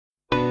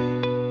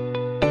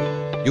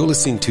You're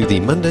listening to the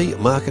Monday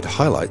Market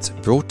Highlights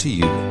brought to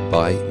you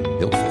by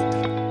Milford.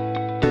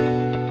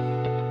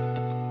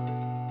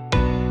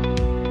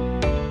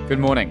 Good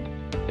morning.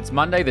 It's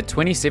Monday the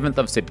 27th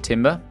of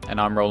September and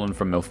I'm Roland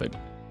from Milford.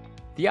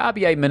 The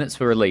RBA minutes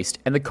were released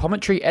and the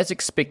commentary as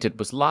expected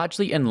was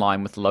largely in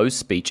line with Lowe's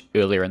speech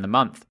earlier in the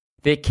month.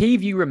 Their key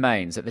view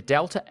remains that the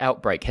Delta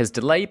outbreak has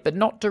delayed but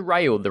not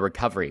derailed the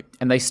recovery,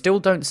 and they still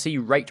don't see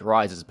rate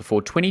rises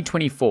before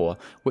 2024,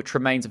 which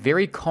remains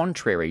very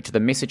contrary to the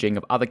messaging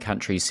of other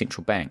countries'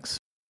 central banks.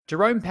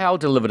 Jerome Powell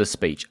delivered a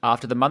speech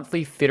after the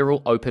monthly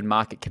Federal Open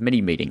Market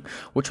Committee meeting,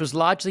 which was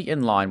largely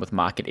in line with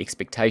market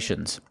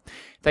expectations.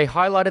 They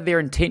highlighted their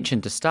intention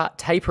to start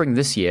tapering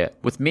this year,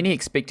 with many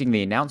expecting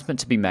the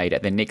announcement to be made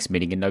at their next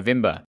meeting in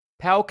November.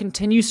 Powell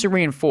continues to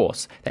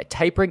reinforce that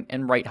tapering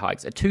and rate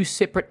hikes are two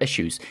separate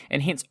issues,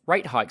 and hence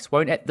rate hikes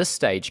won't at this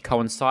stage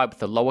coincide with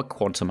the lower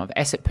quantum of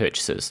asset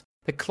purchases.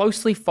 The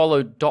closely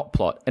followed dot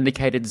plot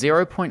indicated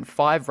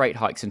 0.5 rate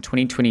hikes in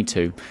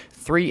 2022,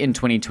 3 in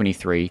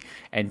 2023,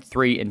 and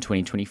 3 in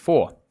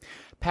 2024.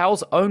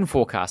 Powell's own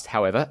forecast,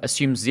 however,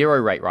 assumes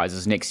 0 rate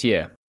rises next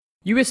year.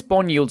 US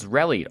bond yields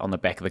rallied on the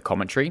back of the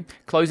commentary,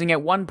 closing at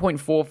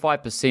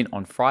 1.45%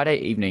 on Friday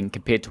evening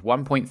compared to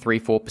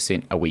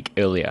 1.34% a week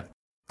earlier.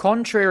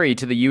 Contrary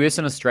to the US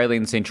and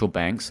Australian central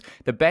banks,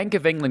 the Bank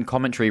of England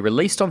commentary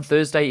released on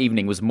Thursday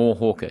evening was more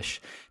hawkish.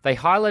 They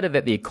highlighted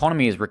that the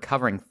economy is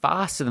recovering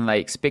faster than they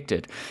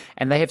expected,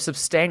 and they have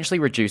substantially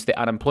reduced their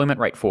unemployment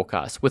rate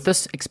forecast, with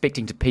this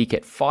expecting to peak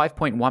at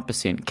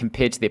 5.1%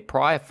 compared to their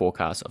prior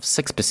forecast of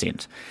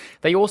 6%.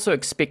 They also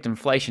expect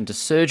inflation to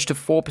surge to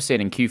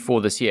 4% in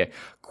Q4 this year,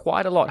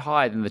 quite a lot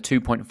higher than the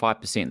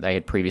 2.5% they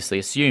had previously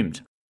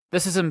assumed.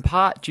 This is in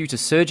part due to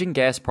surging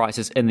gas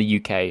prices in the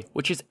UK,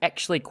 which is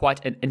actually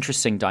quite an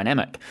interesting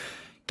dynamic.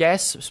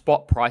 Gas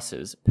spot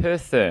prices per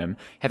therm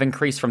have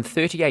increased from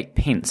 38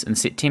 pence in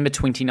September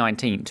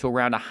 2019 to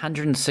around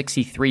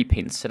 163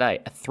 pence today,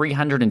 a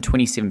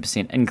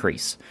 327%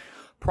 increase.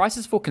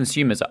 Prices for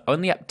consumers are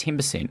only up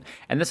 10%,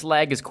 and this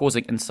lag is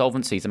causing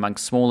insolvencies among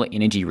smaller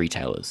energy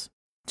retailers.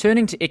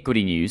 Turning to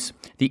equity news,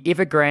 the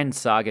Evergrande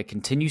saga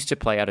continues to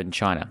play out in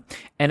China,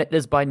 and it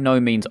is by no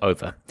means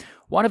over.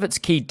 One of its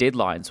key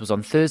deadlines was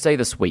on Thursday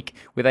this week,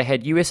 where they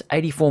had US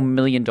 $84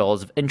 million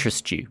of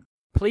interest due.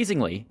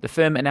 Pleasingly, the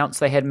firm announced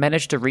they had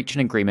managed to reach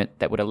an agreement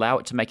that would allow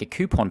it to make a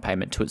coupon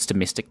payment to its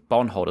domestic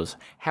bondholders.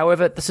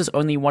 However, this is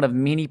only one of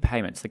many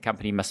payments the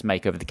company must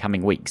make over the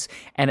coming weeks,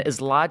 and it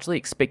is largely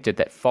expected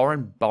that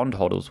foreign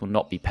bondholders will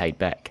not be paid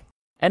back.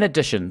 In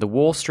addition, the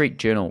Wall Street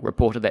Journal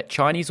reported that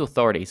Chinese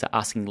authorities are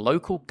asking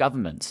local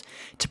governments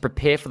to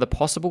prepare for the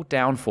possible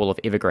downfall of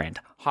Evergrande,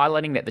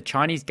 highlighting that the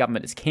Chinese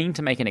government is keen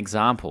to make an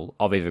example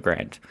of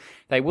Evergrande.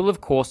 They will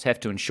of course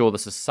have to ensure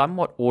this is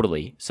somewhat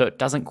orderly so it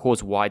doesn't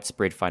cause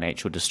widespread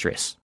financial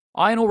distress.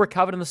 Iron ore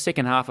recovered in the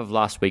second half of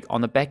last week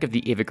on the back of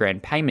the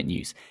Evergrande payment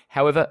news.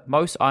 However,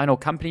 most iron ore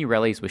company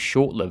rallies were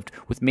short-lived,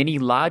 with many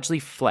largely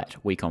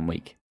flat week on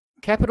week.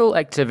 Capital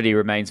activity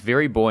remains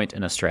very buoyant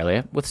in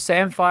Australia, with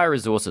Sandfire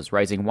Resources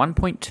raising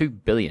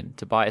 $1.2 billion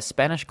to buy a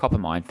Spanish copper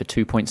mine for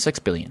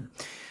 $2.6 billion.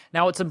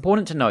 Now, it's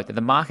important to note that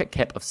the market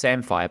cap of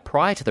Sandfire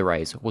prior to the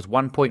raise was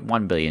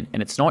 $1.1 billion,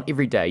 and it's not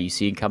every day you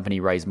see a company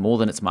raise more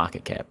than its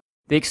market cap.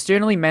 The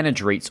externally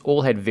managed REITs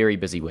all had very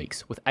busy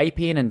weeks, with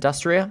APN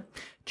Industria,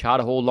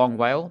 Charter Hall Long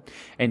WALE,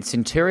 and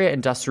Centuria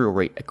Industrial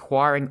REIT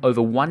acquiring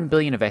over $1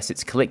 billion of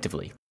assets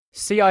collectively.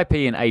 CIP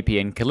and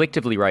APN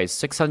collectively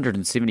raised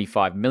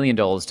 $675 million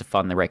to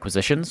fund their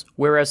acquisitions,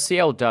 whereas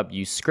CLW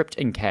used script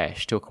and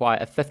cash to acquire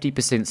a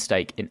 50%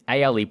 stake in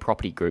ALE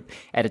Property Group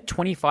at a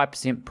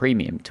 25%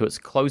 premium to its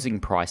closing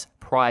price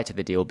prior to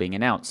the deal being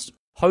announced.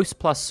 Host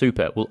Plus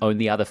Super will own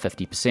the other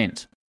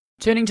 50%.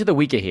 Turning to the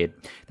week ahead,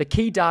 the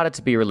key data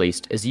to be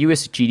released is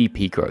US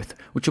GDP growth,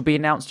 which will be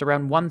announced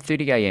around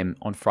 1:30 a.m.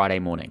 on Friday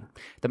morning.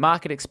 The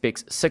market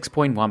expects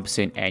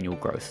 6.1% annual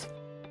growth.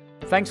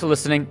 Thanks for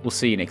listening. We'll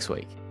see you next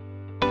week.